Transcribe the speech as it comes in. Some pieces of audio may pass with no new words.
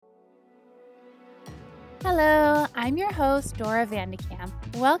Hello, I'm your host, Dora Vandekamp.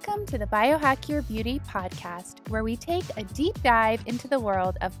 Welcome to the Biohack Your Beauty podcast, where we take a deep dive into the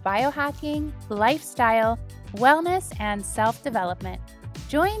world of biohacking, lifestyle, wellness, and self-development.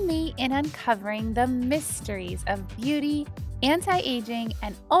 Join me in uncovering the mysteries of beauty, anti-aging,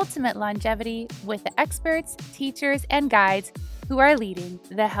 and ultimate longevity with the experts, teachers, and guides who are leading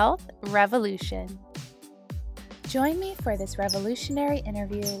the health revolution. Join me for this revolutionary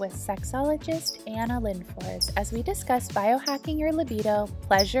interview with sexologist Anna Lindfors as we discuss biohacking your libido,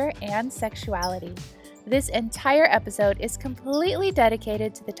 pleasure, and sexuality. This entire episode is completely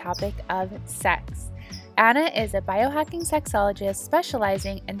dedicated to the topic of sex. Anna is a biohacking sexologist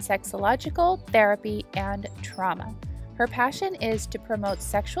specializing in sexological therapy and trauma. Her passion is to promote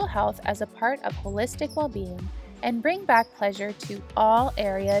sexual health as a part of holistic well-being and bring back pleasure to all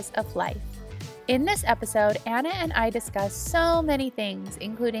areas of life. In this episode, Anna and I discuss so many things,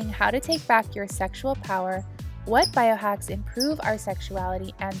 including how to take back your sexual power, what biohacks improve our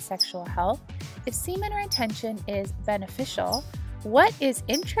sexuality and sexual health, if semen retention is beneficial, what is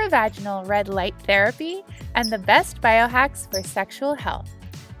intravaginal red light therapy, and the best biohacks for sexual health.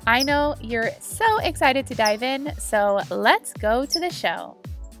 I know you're so excited to dive in, so let's go to the show.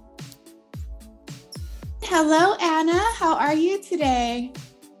 Hello, Anna. How are you today?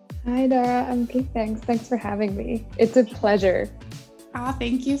 Hi, Dora. I'm good, thanks. Thanks for having me. It's a pleasure. Oh,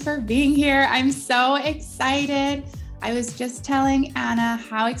 thank you for being here. I'm so excited. I was just telling Anna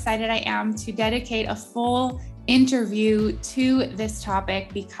how excited I am to dedicate a full interview to this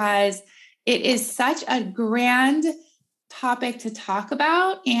topic because it is such a grand topic to talk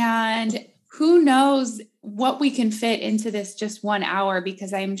about. And who knows what we can fit into this just 1 hour,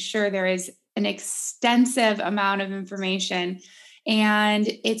 because I'm sure there is an extensive amount of information. And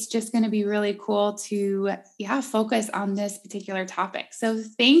it's just going to be really cool to focus on this particular topic. So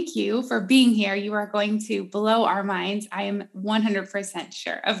thank you for being here. You are going to blow our minds. I am 100%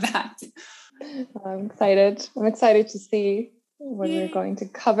 sure of that. I'm excited. I'm excited to see what we're going to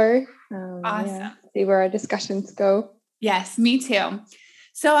cover. Awesome. See where our discussions go. Yes, me too.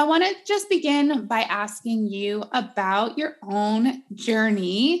 So I want to just begin by asking you about your own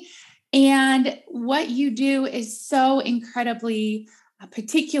journey. And what you do is so incredibly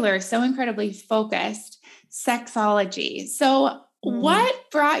particular, so incredibly focused, sexology. So what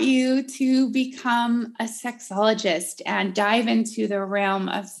brought you to become a sexologist and dive into the realm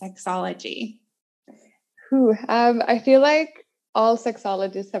of sexology? I feel like all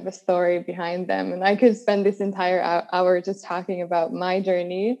sexologists have a story behind them, and I could spend this entire hour just talking about my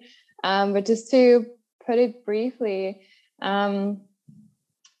journey. But just to put it briefly,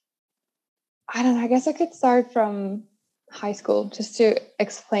 I don't know, I guess I could start from high school just to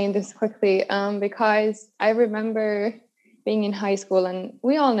explain this quickly, because I remember being in high school, and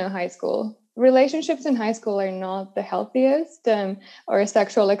we all know high school. Relationships in high school are not the healthiest, or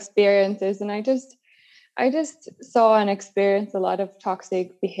sexual experiences. And I just saw and experienced a lot of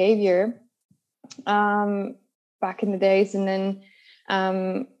toxic behavior back in the days. And then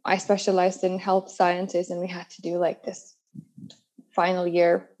I specialized in health sciences, and we had to do like this final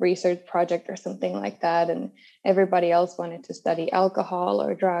year research project or something like that, and everybody else wanted to study alcohol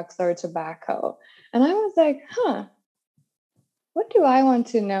or drugs or tobacco, and I was like, what do I want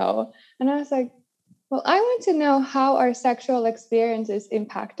to know? And I was like, well, I want to know how our sexual experiences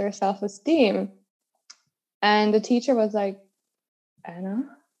impact our self-esteem. And the teacher was like, Anna,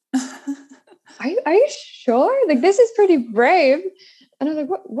 are you sure? Like, this is pretty brave. And I was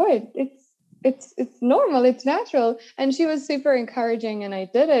like, what? It's normal, it's natural. And she was super encouraging, and I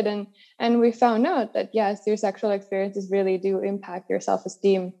did it. And we found out that yes, your sexual experiences really do impact your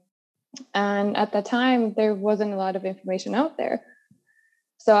self-esteem. And at the time, there wasn't a lot of information out there.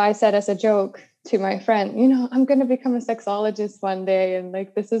 So I said as a joke to my friend, I'm going to become a sexologist one day, and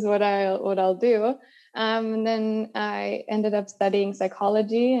like, this is what I'll do. And then I ended up studying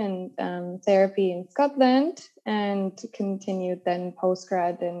psychology and therapy in Scotland, and continued then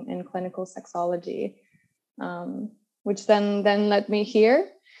postgrad in clinical sexology, which then led me here.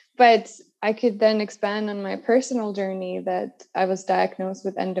 But I could then expand on my personal journey that I was diagnosed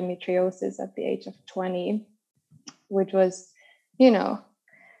with endometriosis at the age of 20, which was,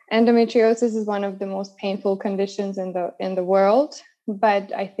 endometriosis is one of the most painful conditions in the world.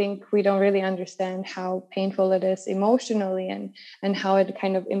 But I think we don't really understand how painful it is emotionally, and how it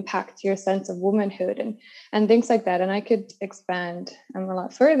kind of impacts your sense of womanhood and things like that. And I could expand a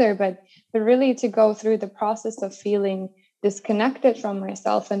lot further, but really to go through the process of feeling disconnected from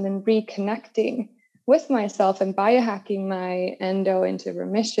myself and then reconnecting with myself and biohacking my endo into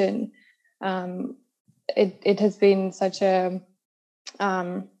remission. It has been such a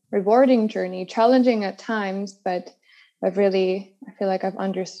rewarding journey, challenging at times, but really, I feel like I've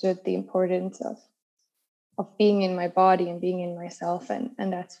understood the importance of being in my body and being in myself. And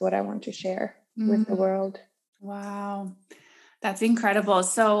that's what I want to share with the world. Wow. That's incredible.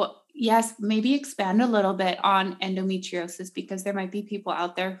 So yes, maybe expand a little bit on endometriosis, because there might be people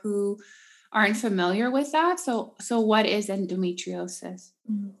out there who aren't familiar with that. So what is endometriosis?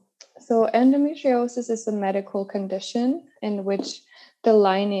 So endometriosis is a medical condition in which the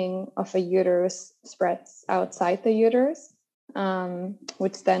lining of a uterus spreads outside the uterus,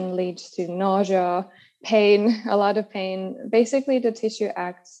 which then leads to nausea, pain, a lot of pain. Basically, the tissue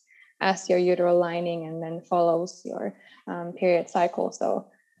acts as your uterine lining and then follows your period cycle. So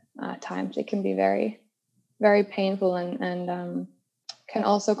at times it can be very, very painful and can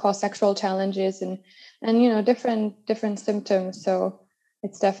also cause sexual challenges and different symptoms. So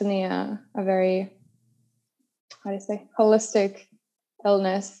it's definitely a very, how do you say, holistic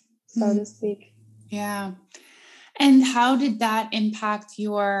illness, so to speak. Yeah. And how did that impact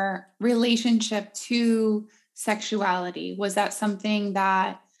your relationship to sexuality? Was that something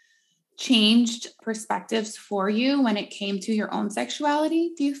that changed perspectives for you when it came to your own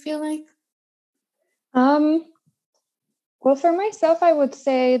sexuality, do you feel like? Well, for myself, I would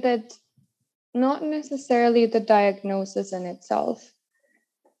say that not necessarily the diagnosis in itself.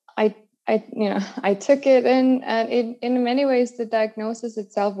 I took it in, and in many ways, the diagnosis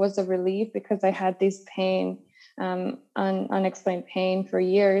itself was a relief because I had this pain, unexplained pain for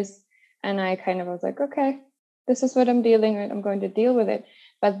years. And I kind of was like, okay, this is what I'm dealing with. I'm going to deal with it.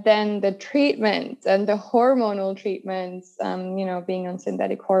 But then the treatment and the hormonal treatments, being on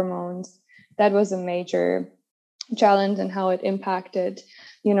synthetic hormones, that was a major challenge, and how it impacted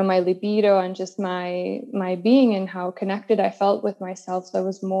my libido and just my being and how connected I felt with myself. So it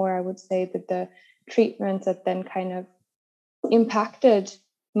was more, I would say, that the treatments that then kind of impacted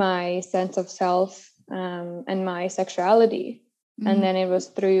my sense of self and my sexuality. And then it was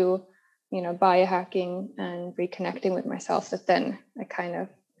through biohacking and reconnecting with myself that then I kind of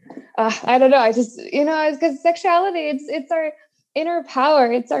I don't know, I just it's because sexuality, it's our inner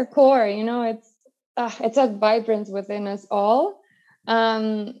power, it's our core, it's that vibrance within us all.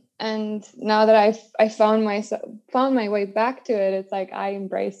 And now that I found my way back to it, it's like I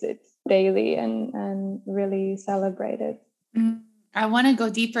embrace it daily and really celebrate it. I want to go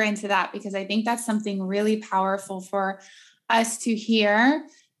deeper into that, because I think that's something really powerful for us to hear,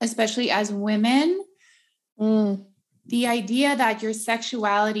 especially as women. The idea that your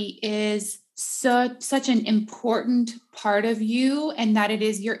sexuality is such an important part of you, and that it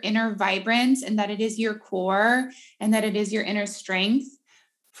is your inner vibrance, and that it is your core, and that it is your inner strength.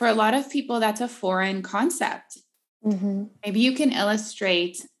 For a lot of people, that's a foreign concept. Maybe you can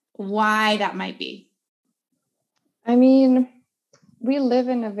illustrate why that might be. I mean, we live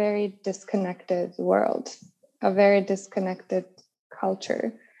in a very disconnected world, a very disconnected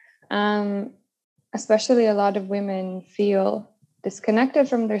culture. Especially a lot of women feel disconnected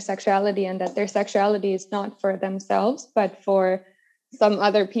from their sexuality, and that their sexuality is not for themselves, but for some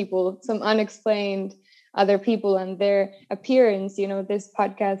other people, some unexplained other people and their appearance. This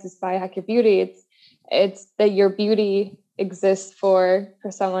podcast is Biohack Your Beauty. It's that your beauty exists for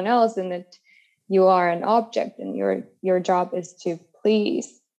someone else, and that you are an object and your job is to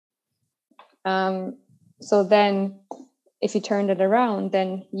please. So then if you turn it around,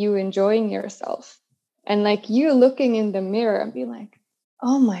 then you enjoying yourself. And like you looking in the mirror and be like,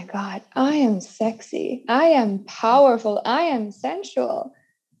 oh my God, I am sexy. I am powerful. I am sensual.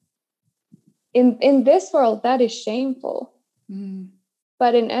 In this world, that is shameful.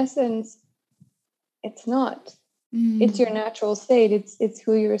 But in essence, it's not. It's your natural state. It's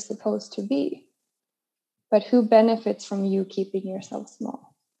who you're supposed to be. But who benefits from you keeping yourself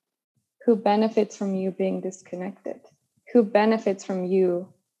small? Who benefits from you being disconnected? Who benefits from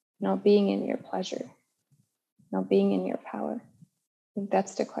you not being in your pleasure? Not being in your power? I think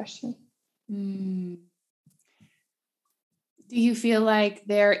that's the question. Do you feel like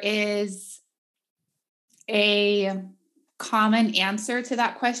there is a common answer to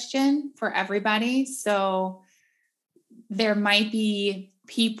that question for everybody? So there might be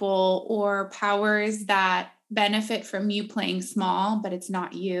people or powers that benefit from you playing small, but it's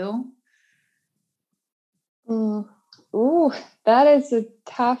not you. Ooh, that is a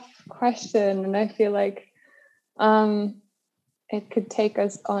tough question. And I feel like it could take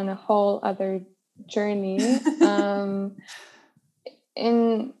us on a whole other journey.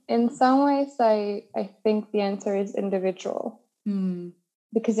 In some ways, I think the answer is individual.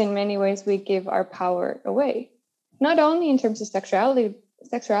 Because in many ways we give our power away, not only in terms of sexuality,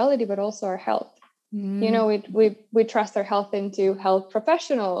 but also our health. You know, we trust our health into health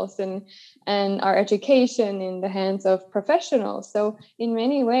professionals and our education in the hands of professionals. So in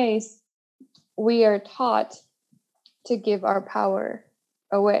many ways, we are taught to give our power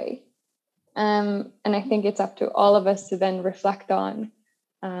away. And I think it's up to all of us to then reflect on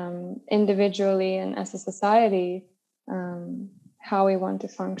individually and as a society how we want to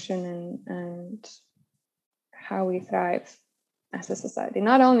function and how we thrive as a society.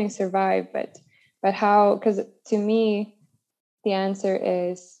 Not only survive, but how, because to me, the answer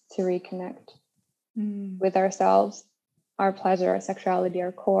is to reconnect with ourselves, our pleasure, our sexuality,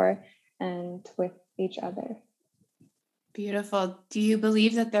 our core, and with each other. Beautiful. Do you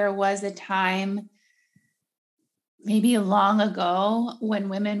believe that there was a time, maybe long ago, when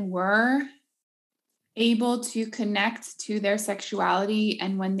women were able to connect to their sexuality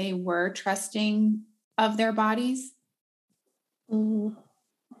and when they were trusting of their bodies? Mm-hmm.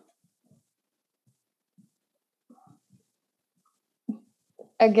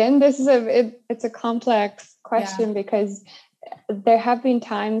 Again, this is it's a complex question because there have been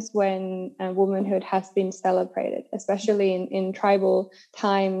times when womanhood has been celebrated, especially in tribal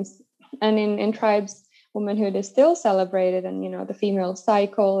times, and in tribes, womanhood is still celebrated, and you know, the female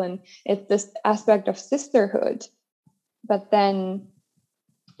cycle, and it's this aspect of sisterhood. But then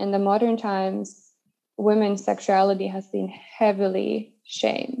in the modern times, women's sexuality has been heavily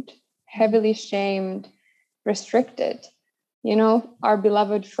shamed, restricted. You know, our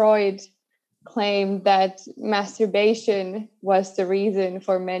beloved Freud claimed that masturbation was the reason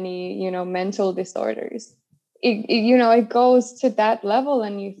for many, you know, mental disorders. It goes to that level,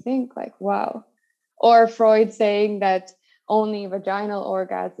 and you think like, wow. Or Freud saying that only vaginal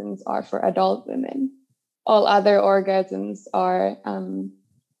orgasms are for adult women. All other orgasms are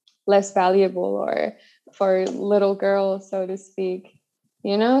less valuable or for little girls, so to speak.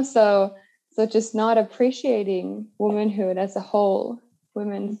 You know, so just not appreciating womanhood as a whole,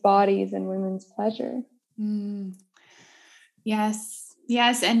 women's bodies and women's pleasure. Yes.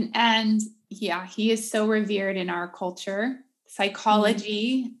 And yeah, he is so revered in our culture,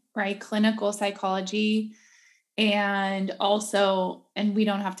 psychology, right? Clinical psychology. And also, and we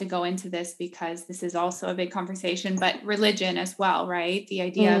don't have to go into this because this is also a big conversation, but religion as well, right? The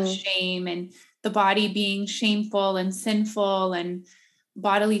idea of shame and the body being shameful and sinful and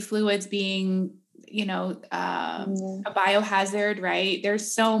bodily fluids being, you know, a biohazard, right?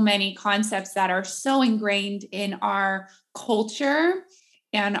 There's so many concepts that are so ingrained in our culture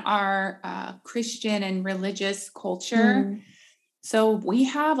and our Christian and religious culture. So we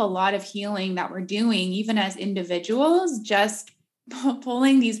have a lot of healing that we're doing, even as individuals, just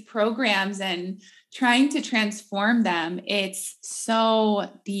pulling these programs and trying to transform them. It's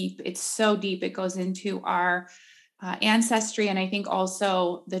so deep. It goes into our ancestry. And I think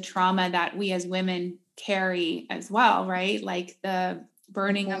also the trauma that we as women carry as well, right? Like the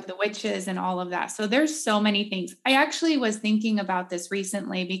burning of the witches and all of that. So there's so many things. I actually was thinking about this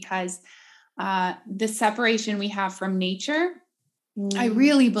recently because the separation we have from nature, I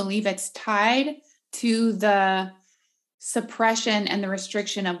really believe it's tied to the suppression and the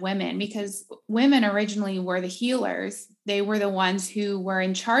restriction of women, because women originally were the healers. They were the ones who were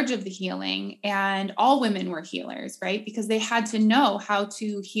in charge of the healing, and all women were healers, right? Because they had to know how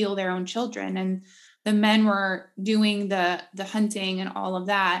to heal their own children, and the men were doing the hunting and all of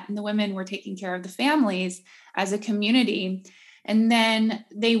that. And the women were taking care of the families as a community. And then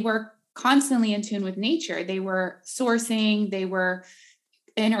they were constantly in tune with nature. They were sourcing, they were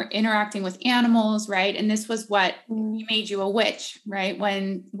interacting with animals, right? And this was what made you a witch, right?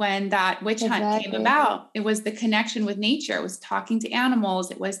 When that witch hunt came about, it was the connection with nature. It was talking to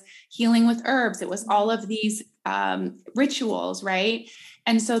animals. It was healing with herbs. It was all of these rituals, right?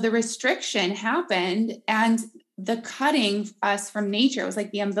 And so the restriction happened, and the cutting us from nature, it was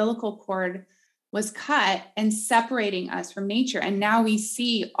like the umbilical cord was cut and separating us from nature. And now we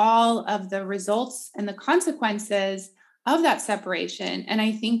see all of the results and the consequences of that separation. And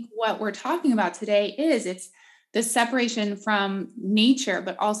I think what we're talking about today it's the separation from nature,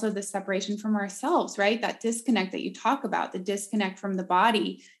 but also the separation from ourselves, right? That disconnect that you talk about, the disconnect from the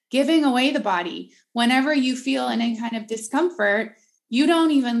body, giving away the body. Whenever you feel any kind of discomfort, you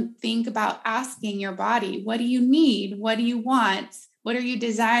don't even think about asking your body, what do you need? What do you want? What are you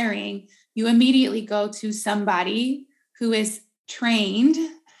desiring? You immediately go to somebody who is trained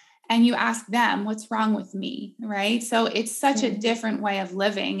and you ask them, what's wrong with me, right? So it's such a different way of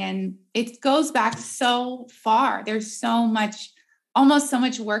living, and it goes back so far. There's so much, almost so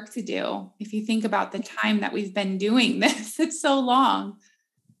much work to do. If you think about the time that we've been doing this, it's so long.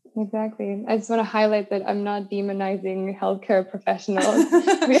 Exactly. I just want to highlight that I'm not demonizing healthcare professionals.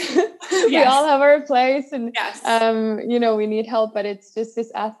 we all have our place, and yes. We need help, but it's just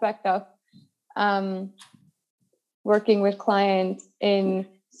this aspect of working with clients in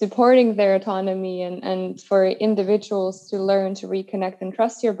supporting their autonomy and for individuals to learn to reconnect and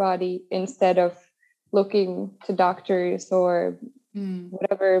trust your body instead of looking to doctors or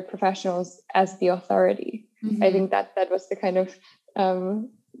whatever professionals as the authority. Mm-hmm. I think that was the kind of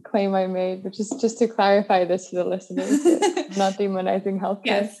claim I made, which is just to clarify this to the listeners, not demonizing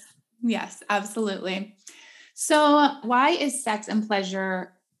healthcare. Yes, absolutely. So why is sex and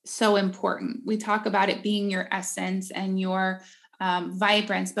pleasure so important? We talk about it being your essence and your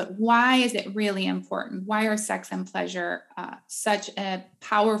vibrance, but why is it really important? Why are sex and pleasure such a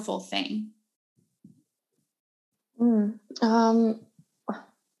powerful thing?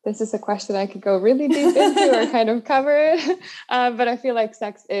 This is a question I could go really deep into or kind of cover it, but I feel like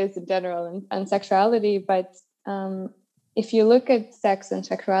sex is in general and sexuality. But if you look at sex and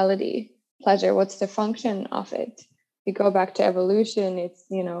sexuality, pleasure, what's the function of it? You go back to evolution, it's,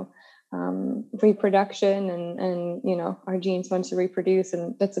 reproduction and our genes want to reproduce,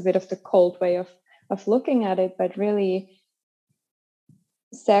 and that's a bit of the cold way of looking at it. But really,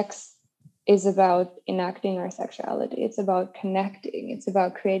 sex is about enacting our sexuality. It's about connecting. It's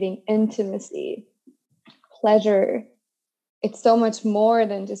about creating intimacy, pleasure. It's so much more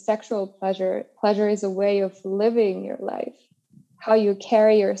than just sexual pleasure. Pleasure is a way of living your life. How you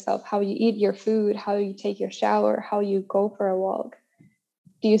carry yourself, how you eat your food, how you take your shower, how you go for a walk.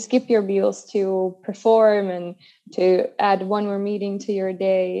 Do you skip your meals to perform and to add one more meeting to your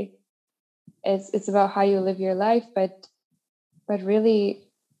day? It's about how you live your life, but really,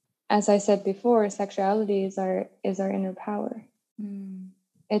 as I said before, sexuality is our inner power.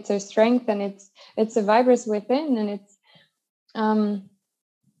 It's our strength, and it's a vibrance within, and it's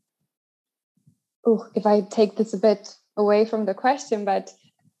if I take this a bit away from the question, but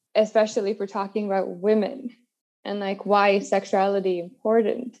especially if we're talking about women and like why is sexuality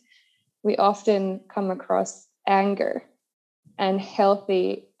important, we often come across anger and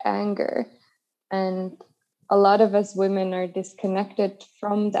healthy anger, and a lot of us women are disconnected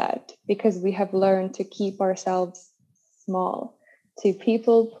from that because we have learned to keep ourselves small, to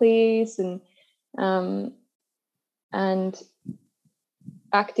people please and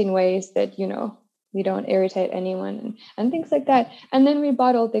act in ways that, we don't irritate anyone and things like that. And then we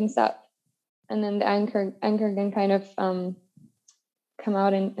bottle things up, and then the anger can kind of come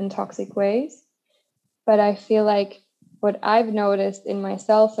out in toxic ways. But I feel like what I've noticed in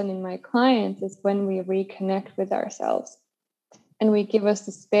myself and in my clients is when we reconnect with ourselves and we give us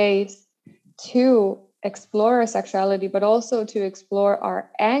the space to explore our sexuality, but also to explore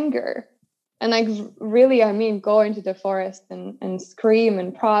our anger. And like really, go into the forest and scream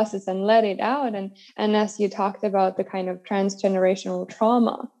and process and let it out. And as you talked about the kind of transgenerational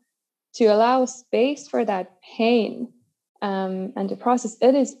trauma, to allow space for that pain and to process,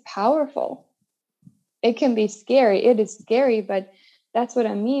 it is powerful. It can be scary. It is scary, but that's what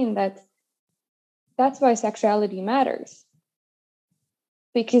I mean. That's why sexuality matters,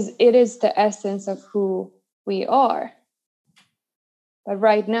 because it is the essence of who we are. But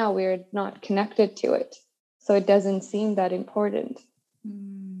right now we're not connected to it, so it doesn't seem that important.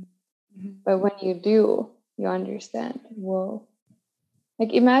 Mm-hmm. But when you do, you understand. Whoa!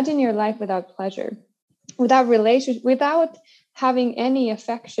 Like imagine your life without pleasure, without relationship, without having any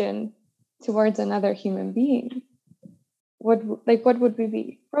affection towards another human being. What would we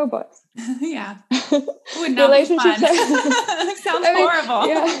be? Robots? Yeah, would not be fun. Sounds horrible.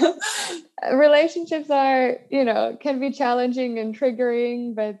 Yeah. Relationships are, can be challenging and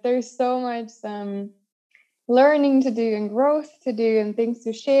triggering, but there's so much learning to do and growth to do and things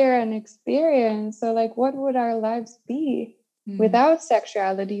to share and experience. So like, what would our lives be without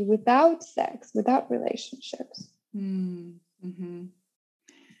sexuality, without sex, without relationships? Mm-hmm.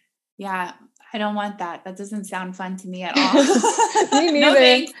 Yeah, I don't want that. That doesn't sound fun to me at all. Me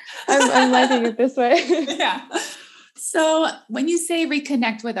neither. No, I'm liking it this way. Yeah. So when you say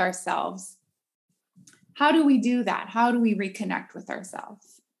reconnect with ourselves, how do we do that? How do we reconnect with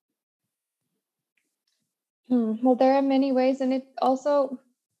ourselves? Well, there are many ways, and it also,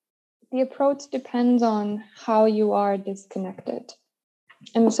 the approach depends on how you are disconnected.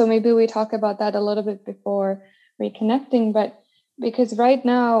 And so maybe we talk about that a little bit before reconnecting, but because right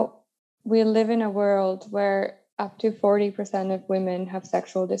now we live in a world where up to 40% of women have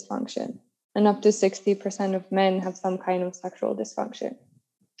sexual dysfunction and up to 60% of men have some kind of sexual dysfunction.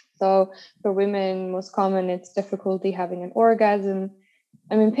 So for women, most common, it's difficulty having an orgasm.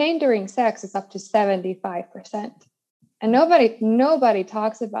 Pain during sex is up to 75%. And nobody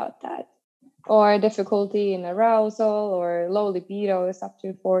talks about that. or difficulty in arousal, or low libido is up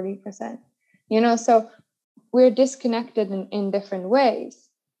to 40%. So we're disconnected in different ways.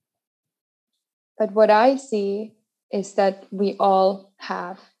 But what I see is that we all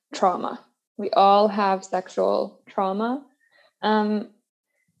have trauma. We all have sexual trauma. And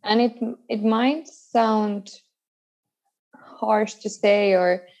it might sound harsh to say,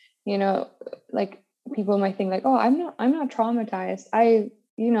 or, like people might think like, oh, I'm not traumatized. I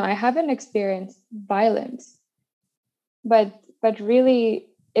haven't experienced violence. But really,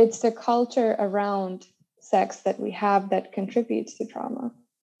 it's the culture around sex that we have that contributes to trauma.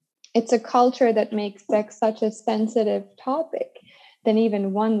 It's a culture that makes sex such a sensitive topic that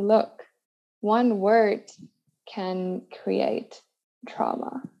even one look, one word can create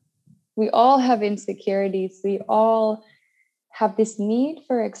trauma. We all have insecurities. We all have this need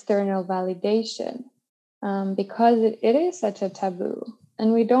for external validation because it is such a taboo.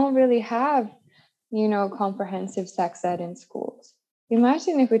 And we don't really have, comprehensive sex ed in schools.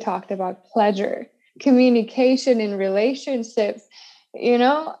 Imagine if we talked about pleasure, communication in relationships,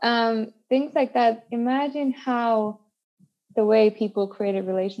 things like that. Imagine how the way people create a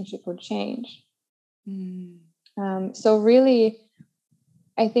relationship would change. So really,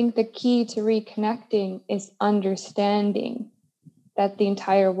 I think the key to reconnecting is understanding that the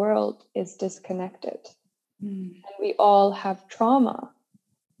entire world is disconnected. And we all have trauma,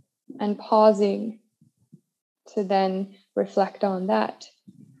 and pausing to then reflect on that,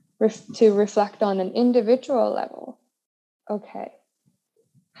 to reflect on an individual level. Okay,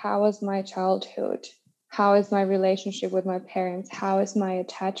 how was my childhood? How is my relationship with my parents? How is my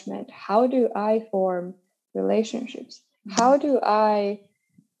attachment? How do I form relationships? How do I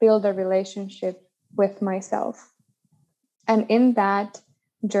build a relationship with myself? And in that,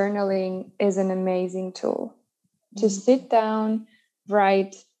 journaling is an amazing tool to sit down,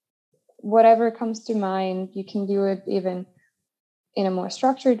 write whatever comes to mind. You can do it even in a more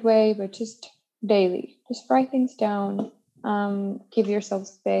structured way, but just daily. Just write things down. Give yourself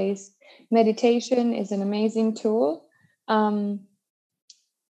space. Meditation is an amazing tool. But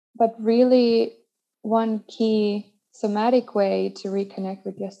really, one key somatic way to reconnect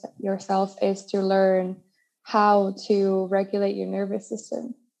with yourself is to learn how to regulate your nervous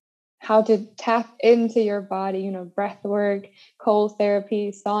system, how to tap into your body, breath work, cold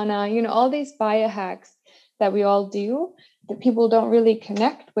therapy, sauna, all these biohacks that we all do that people don't really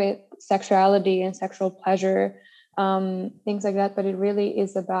connect with sexuality and sexual pleasure, things like that. But it really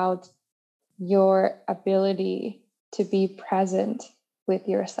is about your ability to be present with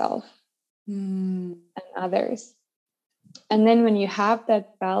yourself and others. And then when you have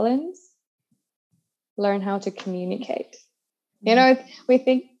that balance, learn how to communicate. We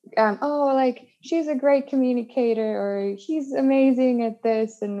think, like she's a great communicator, or he's amazing at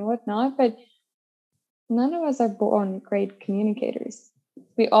this and whatnot, but none of us are born great communicators.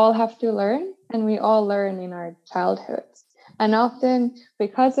 We all have to learn, and we all learn in our childhoods. And often,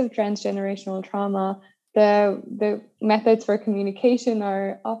 because of transgenerational trauma, the methods for communication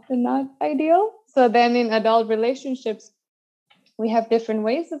are often not ideal. So then in adult relationships, we have different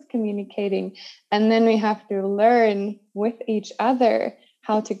ways of communicating, and then we have to learn with each other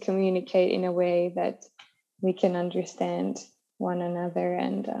how to communicate in a way that we can understand one another.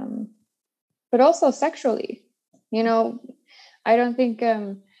 And but also sexually, I don't think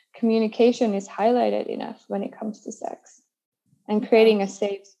communication is highlighted enough when it comes to sex and creating a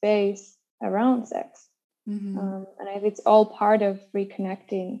safe space around sex. And I think it's all part of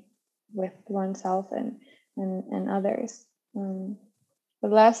reconnecting with oneself and others.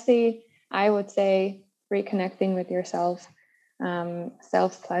 But lastly, I would say reconnecting with yourself,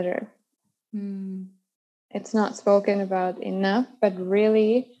 self-pleasure. It's not spoken about enough, but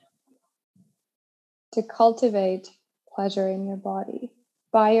really to cultivate pleasure in your body,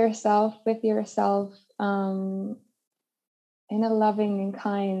 by yourself, with yourself, in a loving and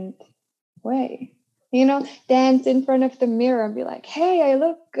kind way. Dance in front of the mirror and be like, hey, I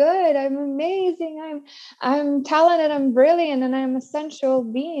look good. I'm amazing. I'm talented. I'm brilliant. And I'm a sensual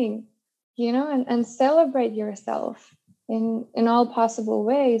being, and celebrate yourself in all possible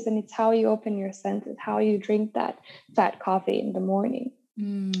ways. And it's how you open your senses, how you drink that fat coffee in the morning.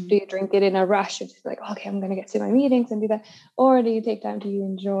 Do you drink it in a rush? It's like, okay, I'm going to get to my meetings and do that. Or do you take time to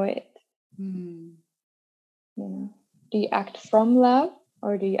enjoy it? Do you act from love,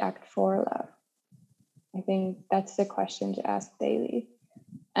 or do you act for love? I think that's the question to ask daily.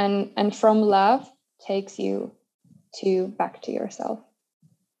 And from love takes you back to yourself.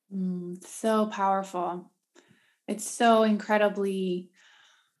 So powerful. It's so incredibly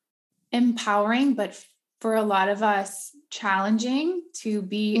empowering, but for a lot of us challenging to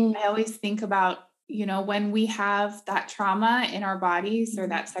be. I always think about, when we have that trauma in our bodies or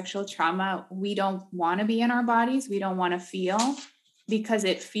that sexual trauma, we don't want to be in our bodies. We don't want to feel because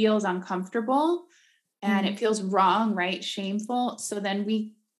it feels uncomfortable and it feels wrong, right? Shameful. So then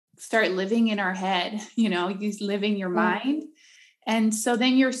we start living in our head, you living your mind. And so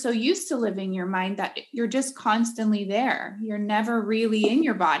then you're so used to living your mind that you're just constantly there. You're never really in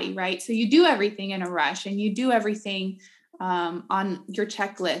your body, right? So you do everything in a rush and you do everything on your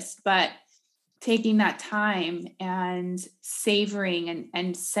checklist, but taking that time and savoring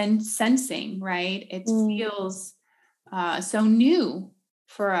and sensing, right? It feels so new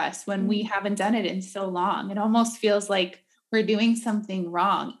for us when we haven't done it in so long. It almost feels like we're doing something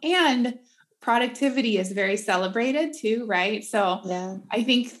wrong. And productivity is very celebrated too, right? So I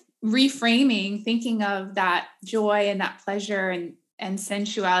think reframing, thinking of that joy and that pleasure and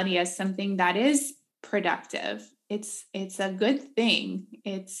sensuality as something that is productive. It's a good thing.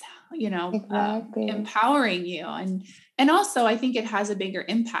 It's, empowering you. And also I think it has a bigger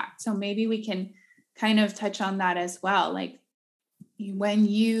impact. So maybe we can kind of touch on that as well. Like when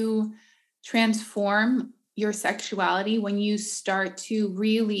you transform your sexuality, when you start to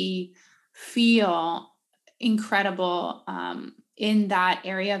really feel incredible in that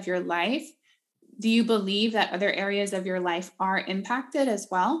area of your life, do you believe that other areas of your life are impacted as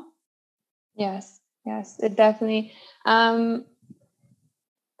well? Yes, it definitely,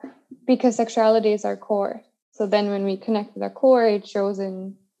 because sexuality is our core. So then when we connect with our core, it shows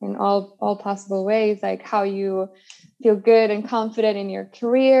in all possible ways, like how you feel good and confident in your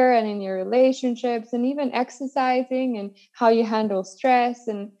career and in your relationships, and even exercising, and how you handle stress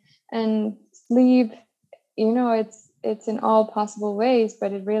and sleep. It's in all possible ways,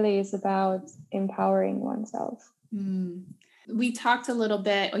 but it really is about empowering oneself. We talked a little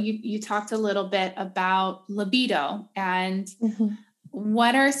bit, or you talked a little bit about libido, and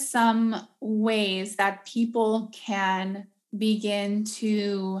what are some ways that people can begin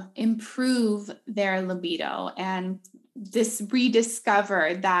to improve their libido and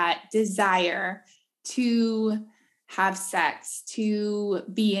rediscover that desire to have sex, to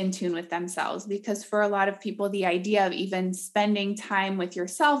be in tune with themselves? Because for a lot of people, the idea of even spending time with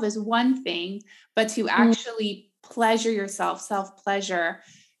yourself is one thing, but to actually pleasure yourself, self-pleasure,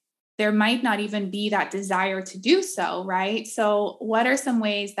 there might not even be that desire to do so, right? So what are some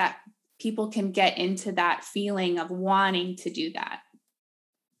ways that people can get into that feeling of wanting to do that?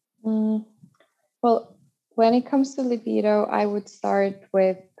 Well, when it comes to libido, I would start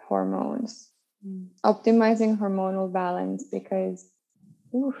with hormones, optimizing hormonal balance, because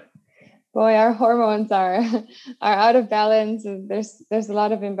our hormones are out of balance. There's a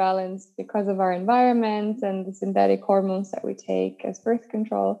lot of imbalance because of our environment and the synthetic hormones that we take as birth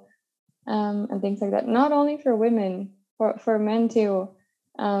control, and things like that. Not only for women, for men too.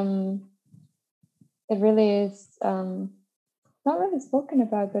 It really is not really spoken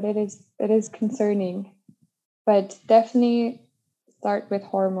about, but it is concerning. But definitely start with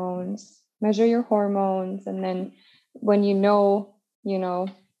hormones. Measure your hormones, and then when you know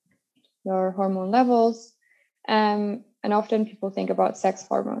your hormone levels. And often people think about sex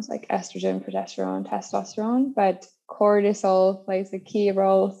hormones like estrogen, progesterone, testosterone, but cortisol plays a key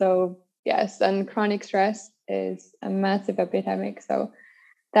role. So yes, and chronic stress is a massive epidemic. So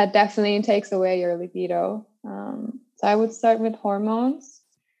that definitely takes away your libido. So I would start with hormones,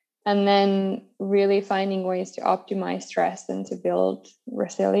 and then really finding ways to optimize stress and to build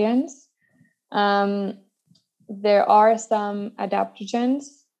resilience. There are some adaptogens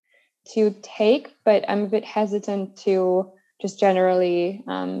to take, but I'm a bit hesitant to just generally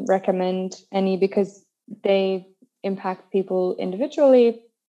recommend any, because they impact people individually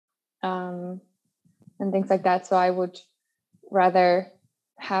and things like that. So I would rather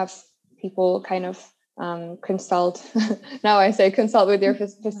have people kind of consult. Now I say consult with your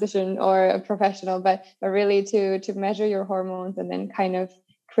physician or a professional, but really to measure your hormones and then kind of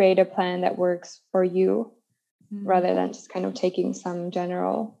create a plan that works for you, rather than just kind of taking some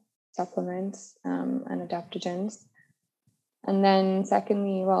general supplements and adaptogens. And then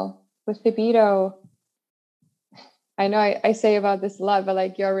secondly, well, with libido, I know I say about this a lot, but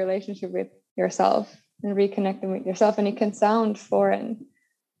like your relationship with yourself and reconnecting with yourself, and it can sound foreign,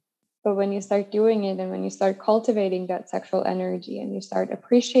 but when you start doing it and when you start cultivating that sexual energy and you start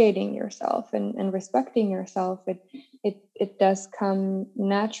appreciating yourself and respecting yourself, it does come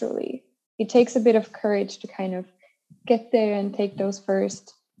naturally. It takes a bit of courage to kind of get there and take those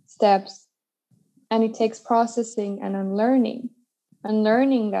first steps. And it takes processing and unlearning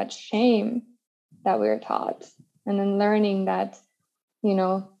that shame that we're taught, and unlearning that,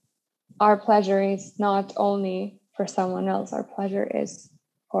 our pleasure is not only for someone else, our pleasure is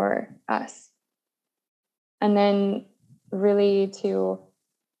for us. And then really to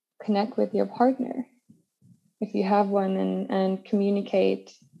connect with your partner, if you have one, and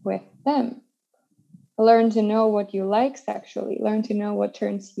communicate with them. Learn to know what you like sexually, learn to know what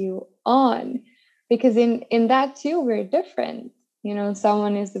turns you on, because in that too, we're different. You know,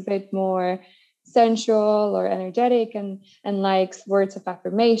 someone is a bit more sensual or energetic and likes words of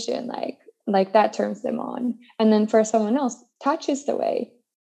affirmation, like that turns them on. And then for someone else, touch is the way.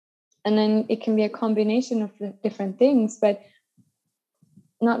 And then it can be a combination of the different things, but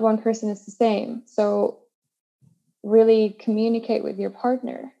not one person is the same. So really communicate with your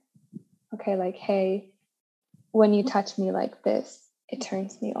partner. Okay, like, hey, when you touch me like this, it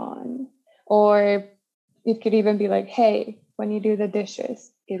turns me on. Or it could even be like, hey, when you do the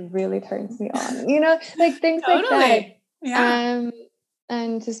dishes, it really turns me on. You know, like things like that. Yeah.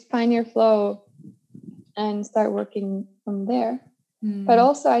 And just find your flow and start working from there. But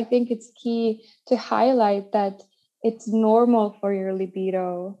also, I think it's key to highlight that it's normal for your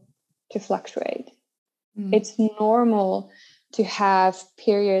libido to fluctuate. It's normal to have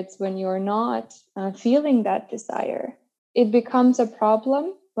periods when you're not feeling that desire. It becomes a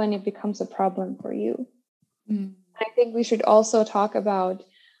problem when it becomes a problem for you. I think we should also talk about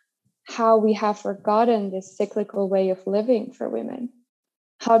how we have forgotten this cyclical way of living for women,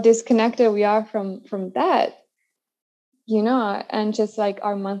 how disconnected we are from that, you know, and just like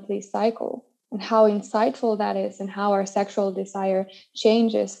our monthly cycle, and how insightful that is, and how our sexual desire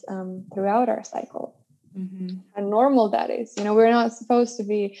changes throughout our cycle. How normal that is. You know, we're not supposed to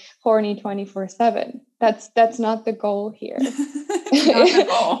be horny 24/7. That's not the goal here. Not the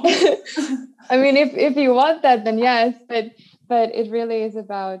goal. I mean, if you want that, then yes, but it really is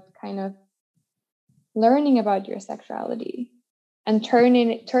about kind of learning about your sexuality and turning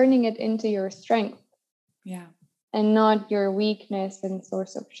it into your strength. Yeah. And not your weakness and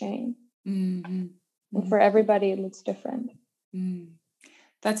source of shame. And for everybody, it looks different.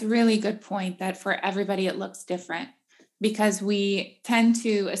 That's a really good point, that for everybody, it looks different, because we tend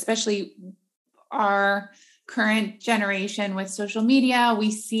to, especially our current generation with social media,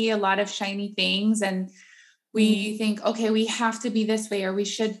 we see a lot of shiny things and we think, okay, we have to be this way, or it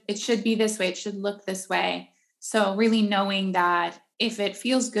should be this way. It should look this way. So really knowing that if it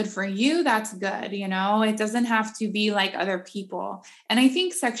feels good for you, that's good. You know, it doesn't have to be like other people. And I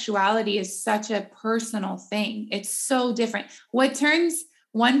think sexuality is such a personal thing. It's so different. What turns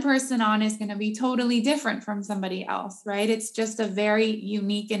one person on is going to be totally different from somebody else, right? It's just a very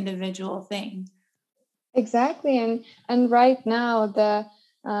unique individual thing. Exactly. And right now, the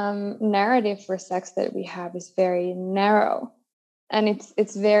narrative for sex that we have is very narrow, and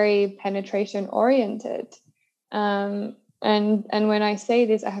it's very penetration oriented. And when I say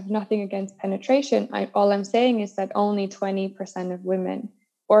this, I have nothing against penetration. All I'm saying is that only 20% of women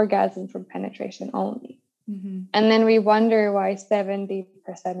orgasm from penetration only. And then we wonder why 70%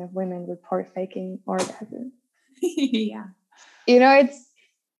 of women report faking orgasm. Yeah. You know,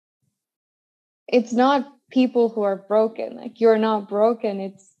 it's not people who are broken. Like, you're not broken.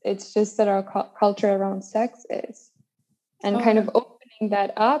 It's just that our culture around sex is. And kind of opening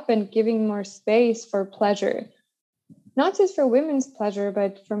that up and giving more space for pleasure. Not just for women's pleasure,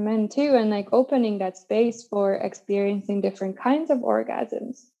 but for men too. And like opening that space for experiencing different kinds of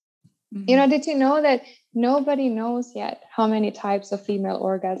orgasms. You know, did you know that nobody knows yet how many types of female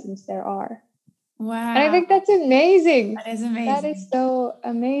orgasms there are? Wow. And I think that's amazing. That is amazing. That is so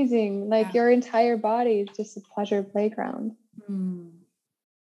amazing. Like, your entire body is just a pleasure playground.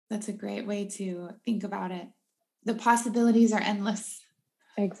 That's a great way to think about it. The possibilities are endless.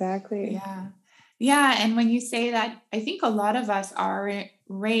 Exactly. Yeah. Yeah. And when you say that, I think a lot of us are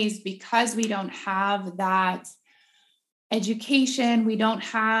raised because we don't have that education. We don't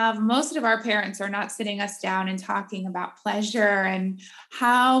have, most of our parents are not sitting us down and talking about pleasure and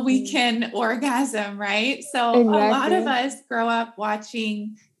how we can orgasm, right? So a lot of us grow up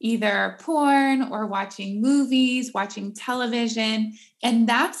watching either porn or watching movies, watching television, and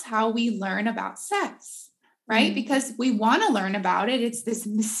that's how we learn about sex. Right? Because we want to learn about it. It's this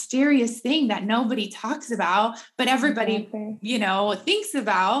mysterious thing that nobody talks about, but everybody, you know, thinks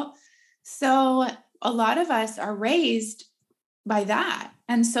about. So a lot of us are raised by that.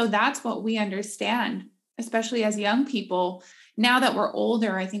 And so that's what we understand, especially as young people. Now that we're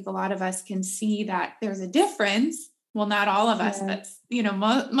older, I think a lot of us can see that there's a difference. Well, not all of us, but, you know,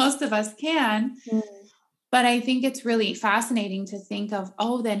 most of us can. But I think it's really fascinating to think of,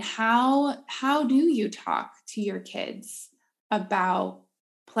 oh, then how do you talk to your kids about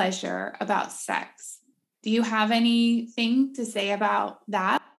pleasure, about sex? Do you have anything to say about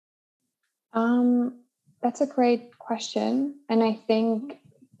that? That's a great question. And I think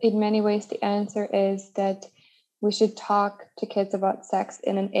in many ways the answer is that we should talk to kids about sex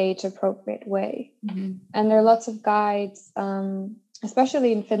in an age appropriate way. Mm-hmm. And there are lots of guides,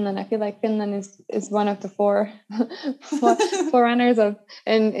 especially in Finland. I feel like Finland is one of the forerunners of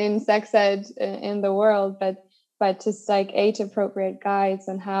in sex ed in the world, but just like age appropriate guides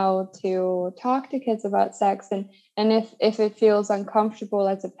on how to talk to kids about sex, and if it feels uncomfortable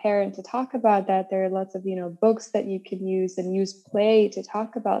as a parent to talk about that, there are lots of books that you can use, and use play to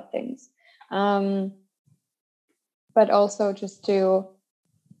talk about things, but also just to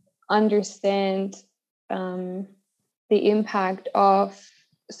understand the impact of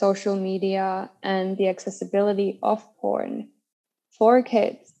social media and the accessibility of porn for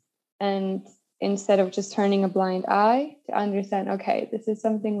kids, and instead of just turning a blind eye, to understand, okay, this is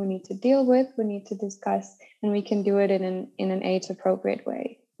something we need to deal with, we need to discuss, and we can do it in an age appropriate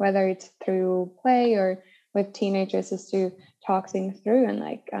way, whether it's through play or with teenagers, is to talk things through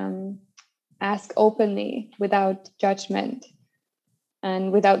and ask openly without judgment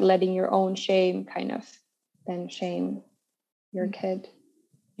and without letting your own shame kind of then shame your kid.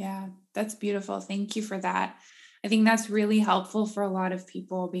 Yeah, that's beautiful. Thank you for that. I think that's really helpful for a lot of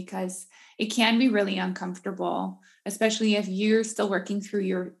people, because it can be really uncomfortable, especially if you're still working through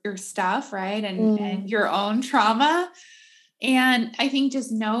your stuff, right? And your own trauma. And I think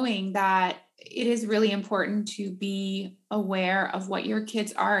just knowing that it is really important to be aware of what your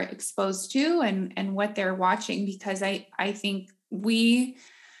kids are exposed to and what they're watching, because I think we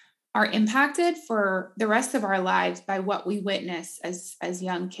are impacted for the rest of our lives by what we witness as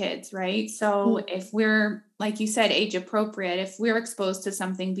young kids, right? So if we're, like you said, age appropriate, if we're exposed to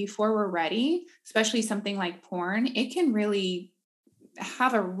something before we're ready, especially something like porn, it can really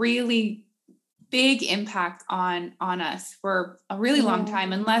have a really big impact on us for a really long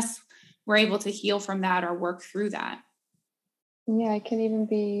time, unless we're able to heal from that or work through that. Yeah, it can even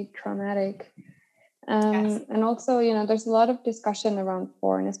be traumatic. Yes. And also, there's a lot of discussion around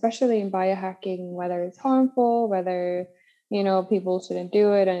porn, especially in biohacking, whether it's harmful, whether, people shouldn't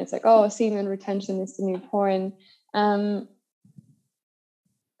do it. And it's like, oh, semen retention is the new porn. The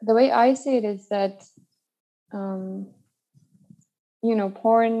way I see it is that,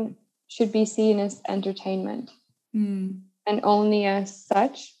 porn should be seen as entertainment and only as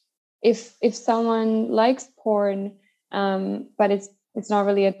such. If someone likes porn, but it's not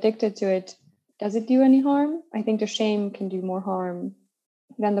really addicted to it, does it do any harm? I think the shame can do more harm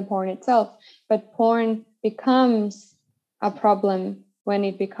than the porn itself. But porn becomes a problem when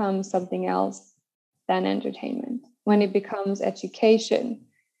it becomes something else than entertainment, when it becomes education,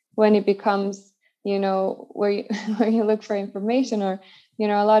 when it becomes, where you look for information, or,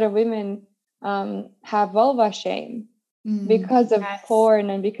 a lot of women have vulva shame because of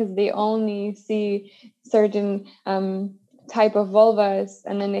porn, and because they only see certain type of vulvas,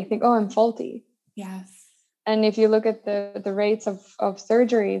 and then they think, oh, I'm faulty. Yes. And if you look at the rates of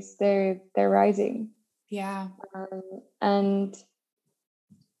surgeries, they're rising. Yeah. And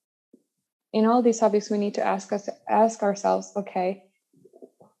in all these topics, we need to ask ourselves, okay,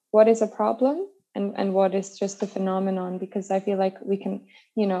 what is a problem and what is just a phenomenon? Because I feel like we can,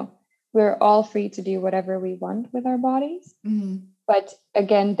 we're all free to do whatever we want with our bodies. But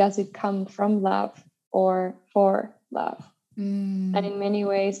again, does it come from love or for love? And in many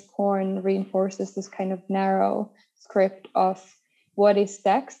ways, porn reinforces this kind of narrow script of what is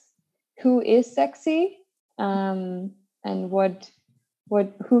sex, who is sexy, and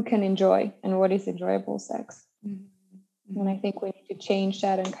who can enjoy, and what is enjoyable sex. And I think we need to change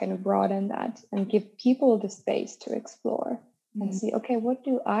that and kind of broaden that and give people the space to explore and see, okay, what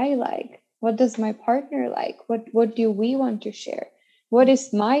do I like? What does my partner like? What do we want to share? What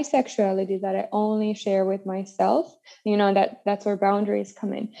is my sexuality that I only share with myself? That's where boundaries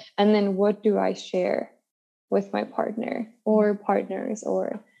come in. And then what do I share with my partner or partners,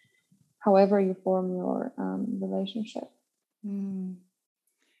 or however you form your relationship? And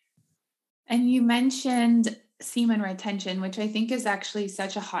you mentioned semen retention, which I think is actually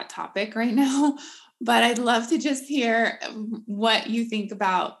such a hot topic right now, but I'd love to just hear what you think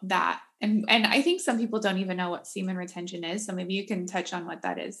about that. And I think some people don't even know what semen retention is. So maybe you can touch on what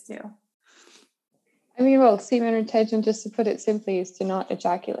that is too. I mean, well, semen retention, just to put it simply, is to not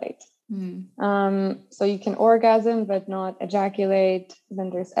ejaculate. So you can orgasm, but not ejaculate. Then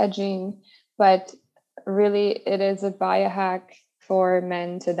there's edging. But really, it is a biohack for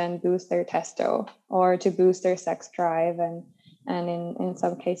men to then boost their testo, or to boost their sex drive, and in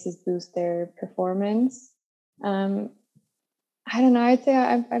some cases boost their performance. I don't know. I'd say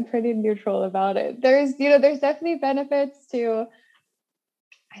I'm pretty neutral about it. There's definitely benefits to.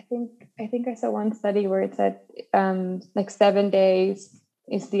 think I saw one study where it said like 7 days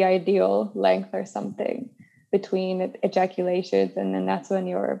is the ideal length or something between ejaculations, and then that's when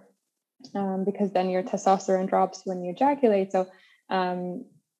you're because then your testosterone drops when you ejaculate. So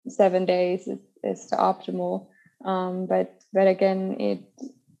 7 days is the optimal. But again,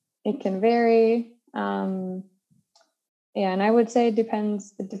 it can vary. Yeah, and I would say it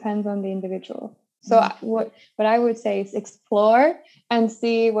depends on the individual. So what I would say is explore and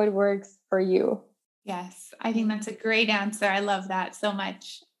see what works for you. Yes, I think that's a great answer. I love that so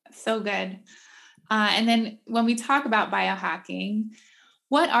much. So good. And then when we talk about biohacking,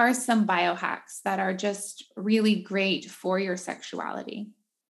 what are some biohacks that are just really great for your sexuality?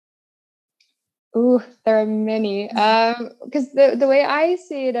 Ooh, there are many. Because the way I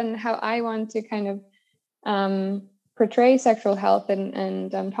see it and how I want to kind of portray sexual health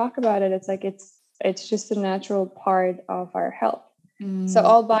and talk about it, it's like it's just a natural part of our health. So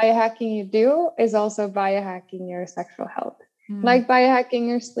all biohacking you do is also biohacking your sexual health, like biohacking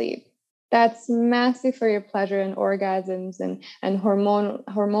your sleep. That's massive for your pleasure and orgasms and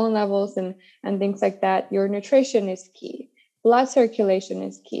hormone levels and things like that. Your nutrition is key. Blood circulation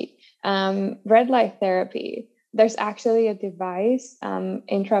is key. Red light therapy. There's actually a device,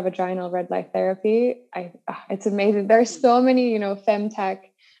 intravaginal red light therapy. It's amazing. There's so many, femtech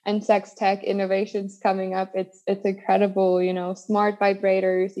and sex tech innovations coming up. It's incredible. Smart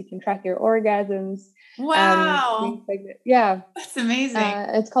vibrators. You can track your orgasms. Wow. Yeah, that's amazing.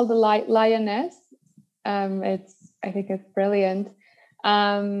 It's called the Lioness. I think it's brilliant. There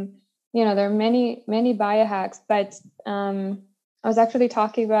are many biohacks, but I was actually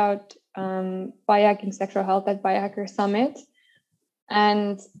talking about biohacking sexual health at Biohacker Summit.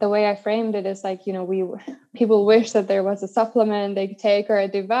 And the way I framed it is like, people wish that there was a supplement they could take or a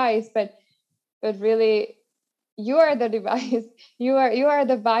device, but really you are the device. You are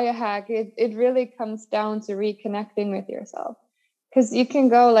the biohack. It really comes down to reconnecting with yourself. Because you can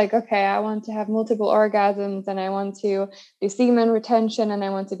go like, okay, I want to have multiple orgasms and I want to do semen retention and I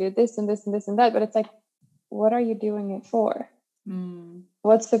want to do this and this and this and that. But it's like, what are you doing it for?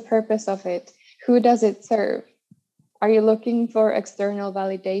 What's the purpose of it? Who does it serve? Are you looking for external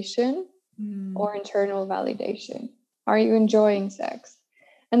validation or internal validation? Are you enjoying sex?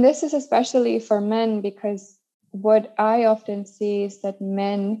 And this is especially for men, because what I often see is that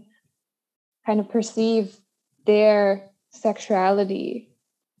men kind of perceive their sexuality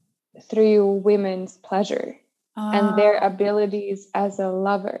through women's pleasure and their abilities as a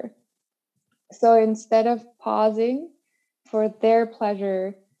lover. So instead of pausing for their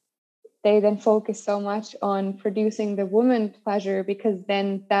pleasure, they then focus so much on producing the woman pleasure, because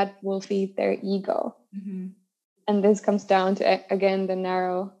then that will feed their ego. And this comes down to, again, the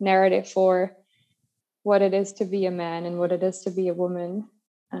narrow narrative for what it is to be a man and what it is to be a woman.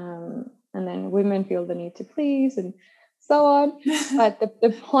 And then women feel the need to please and so on. But the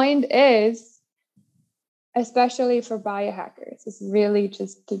point is, especially for biohackers, is really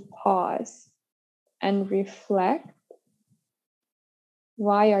just to pause and reflect.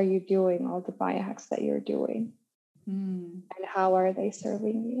 Why are you doing all the biohacks that you're doing? And how are they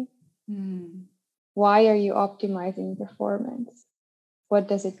serving you? Why are you optimizing performance? What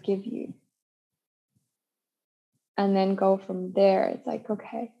does it give you? And then go from there. It's like,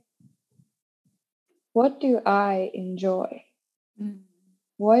 okay, what do I enjoy?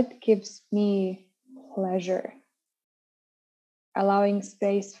 What gives me pleasure? Allowing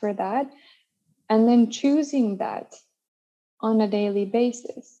space for that, and then choosing that on a daily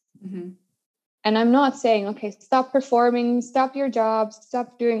basis. And I'm not saying, okay, stop performing, stop your job,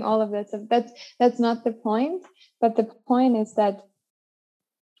 stop doing all of that stuff. That's not the point. But the point is that,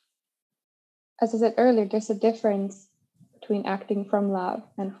 as I said earlier, there's a difference between acting from love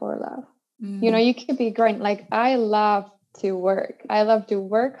and for love. You can be great. Like, I love to work. I love to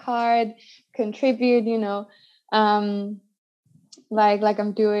work hard, contribute, like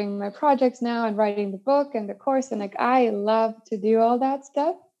I'm doing my projects now and writing the book and the course. And like, I love to do all that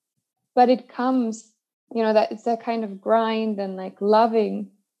stuff. But it comes, that it's that kind of grind and like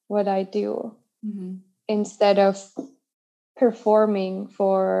loving what I do instead of performing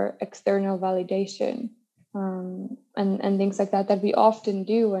for external validation and things like that we often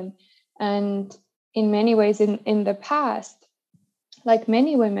do. And in many ways in the past, like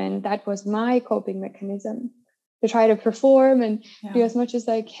many women, that was my coping mechanism, to try to perform and do as much as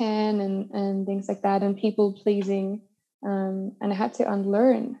I can and things like that, and people pleasing. And I had to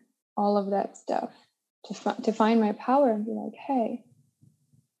unlearn all of that stuff to find my power and be like, hey,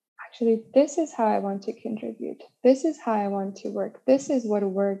 actually, this is how I want to contribute. This is how I want to work. This is what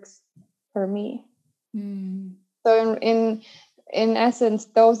works for me. So in essence,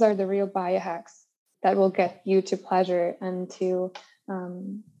 those are the real biohacks that will get you to pleasure and to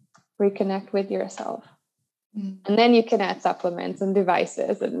reconnect with yourself. And then you can add supplements and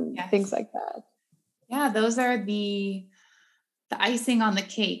devices and things like that. Yeah, those are the icing on the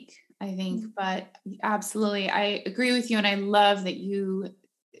cake, I think. But absolutely, I agree with you. And I love that you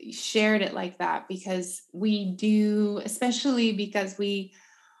shared it like that, because we do, especially because we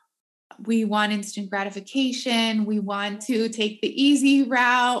want instant gratification. We want to take the easy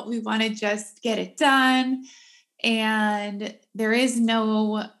route. We want to just get it done. And there is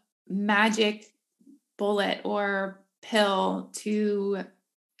no magic bullet or pill to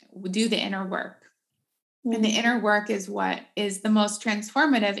do the inner work. And the inner work is what is the most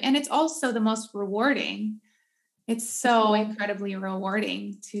transformative. And it's also the most rewarding. It's so incredibly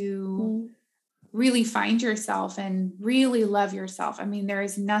rewarding to really find yourself and really love yourself. I mean, there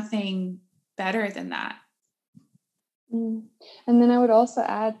is nothing better than that. And then I would also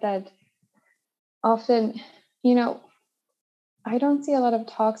add that often, I don't see a lot of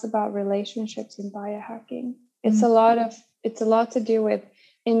talks about relationships in biohacking. It's a lot to do with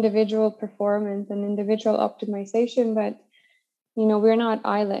individual performance and individual optimization, but we're not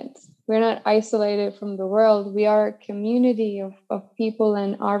islands. We're not isolated from the world. We are a community of people,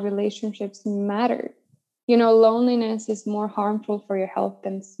 and our relationships matter. Loneliness is more harmful for your health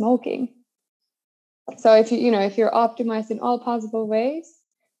than smoking. So if you're optimized in all possible ways,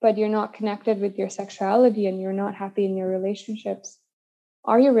 but you're not connected with your sexuality and you're not happy in your relationships,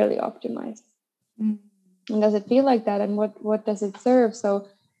 are you really optimized? And does it feel like that? And what does it serve? So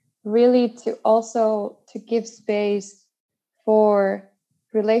really to give space for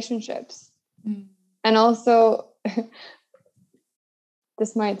relationships. And also,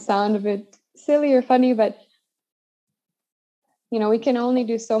 this might sound a bit silly or funny, but we can only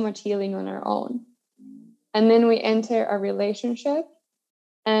do so much healing on our own. And then we enter a relationship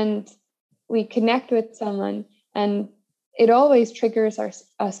and we connect with someone, and it always triggers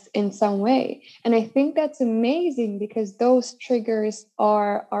us in some way. And I think that's amazing, because those triggers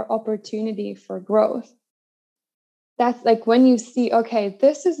are our opportunity for growth. That's like when you see, okay,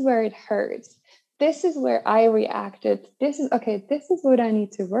 this is where it hurts. This is where I reacted. This is what I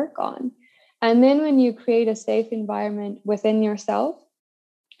need to work on. And then when you create a safe environment within yourself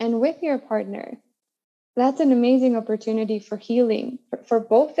and with your partner, that's an amazing opportunity for healing for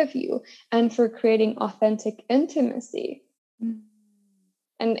both of you and for creating authentic intimacy.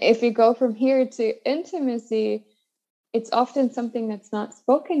 And if you go from here to intimacy, it's often something that's not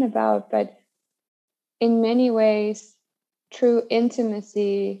spoken about, but in many ways, true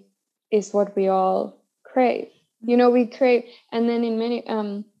intimacy is what we all crave. We crave, and then in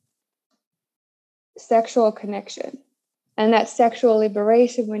many sexual connection and that sexual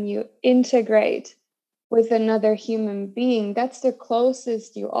liberation, when you integrate with another human being, that's the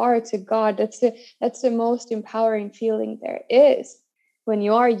closest you are to God. That's the most empowering feeling there is, when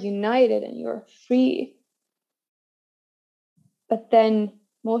you are united and you're free. But then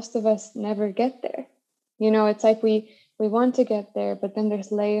most of us never get there. It's like we want to get there, but then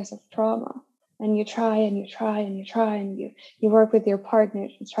there's layers of trauma, and you try and you try and you try, and you work with your partner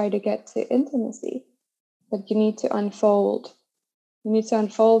to try to get to intimacy, but you need to unfold. You need to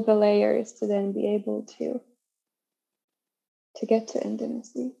unfold the layers to then be able to get to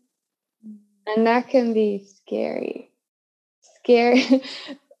intimacy. And that can be scary.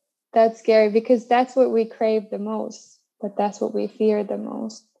 That's scary, because that's what we crave the most, but that's what we fear the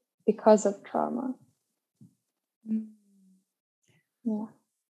most because of trauma. Yeah.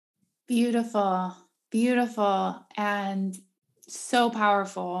 Beautiful, and so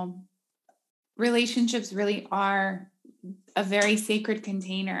powerful. Relationships really are a very sacred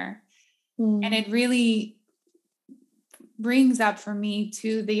container. And it really brings up for me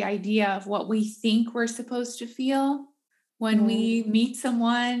to the idea of what we think we're supposed to feel when we meet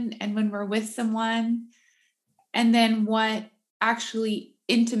someone and when we're with someone, and then what actually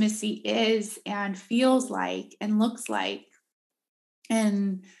intimacy is and feels like and looks like.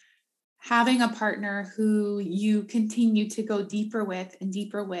 And having a partner who you continue to go deeper with and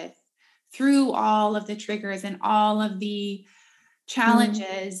deeper with through all of the triggers and all of the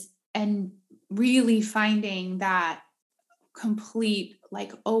challenges, and really finding that complete,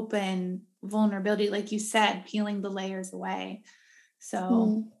 like, open vulnerability, like you said, peeling the layers away.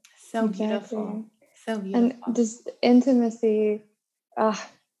 So beautiful. So beautiful. And just intimacy,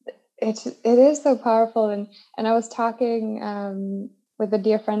 it is so powerful. And I was talking with a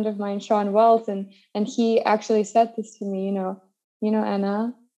dear friend of mine, Sean Wells, and he actually said this to me,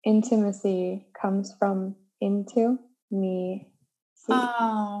 Anna, intimacy comes from into me.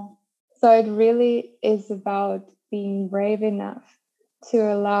 Oh. So it really is about being brave enough to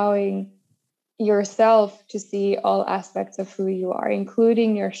allowing yourself to see all aspects of who you are,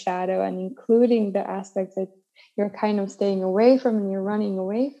 including your shadow and including the aspects that you're kind of staying away from and you're running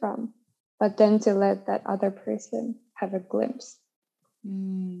away from, but then to let that other person have a glimpse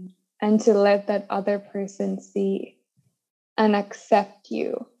and to let that other person see and accept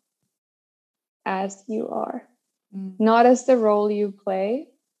you as you are, not as the role you play,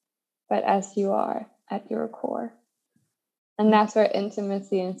 but as you are at your core. And that's where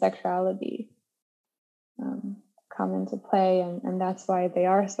intimacy and sexuality come into play, and that's why they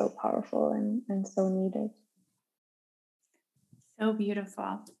are so powerful and so needed. So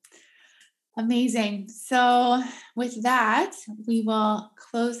beautiful. Amazing. So with that, we will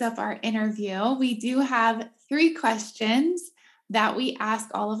close up our interview. We do have 3 questions that we ask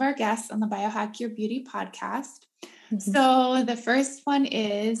all of our guests on the Biohack Your Beauty podcast. So the first one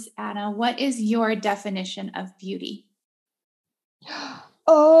is, Anna, what is your definition of beauty?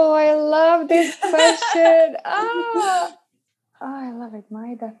 Oh, I love this question. I love it.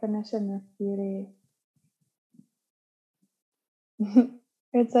 My definition of beauty.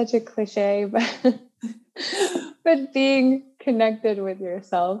 It's such a cliche, but being connected with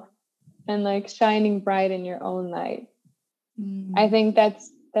yourself and like shining bright in your own light. I think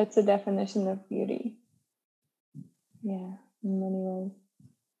that's a definition of beauty. Yeah, in many ways.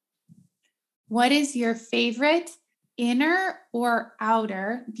 What is your favorite inner or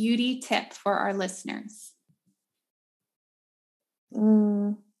outer beauty tip for our listeners?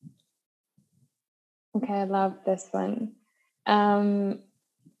 Okay, I love this one.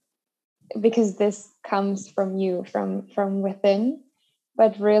 Because this comes from you, from within,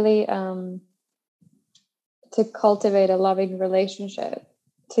 but really to cultivate a loving relationship,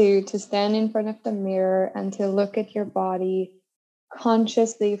 to stand in front of the mirror and to look at your body,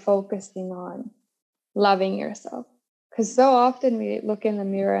 consciously focusing on loving yourself. Because so often we look in the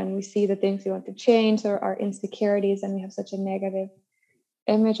mirror and we see the things we want to change or our insecurities, and we have such a negative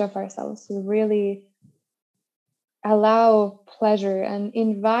image of ourselves. To really allow pleasure and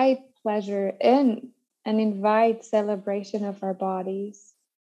invite pleasure in and invite celebration of our bodies,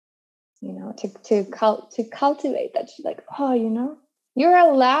 to cultivate that. Like, you're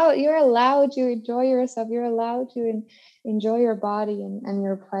allowed to enjoy yourself. You're allowed to enjoy your body and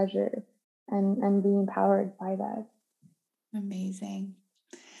your pleasure and be empowered by that. Amazing.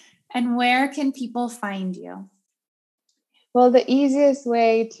 And where can people find you? Well, the easiest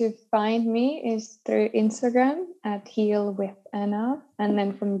way to find me is through Instagram at Heal with Anna. And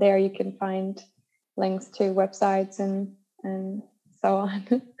then from there you can find links to websites and so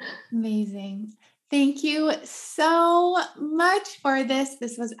on. Amazing. Thank you so much for this.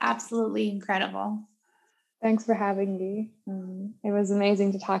 This was absolutely incredible. Thanks for having me. It was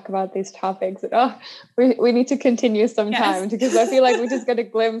amazing to talk about these topics. We need to continue sometime, because I feel like we just get a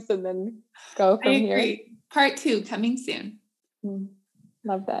glimpse and then go from here. I agree. Part 2 coming soon.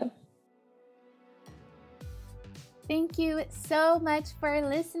 Love that. Thank you so much for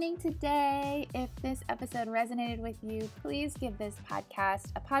listening today. If this episode resonated with you, please give this podcast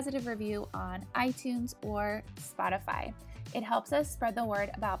a positive review on iTunes or Spotify. It helps us spread the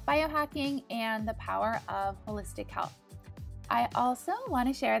word about biohacking and the power of holistic health. I also want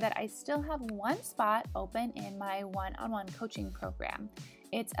to share that I still have 1 spot open in my one-on-one coaching program.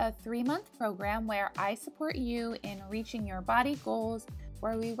 It's a 3-month program where I support you in reaching your body goals,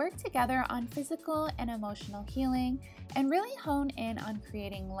 where we work together on physical and emotional healing and really hone in on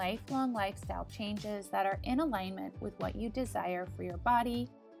creating lifelong lifestyle changes that are in alignment with what you desire for your body,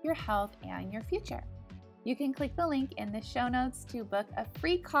 your health, and your future. You can click the link in the show notes to book a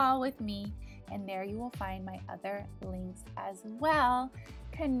free call with me, and there you will find my other links as well.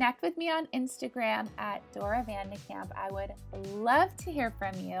 Connect with me on Instagram at Dora Vandekamp. I would love to hear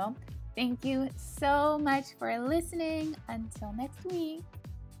from you. Thank you so much for listening. Until next week.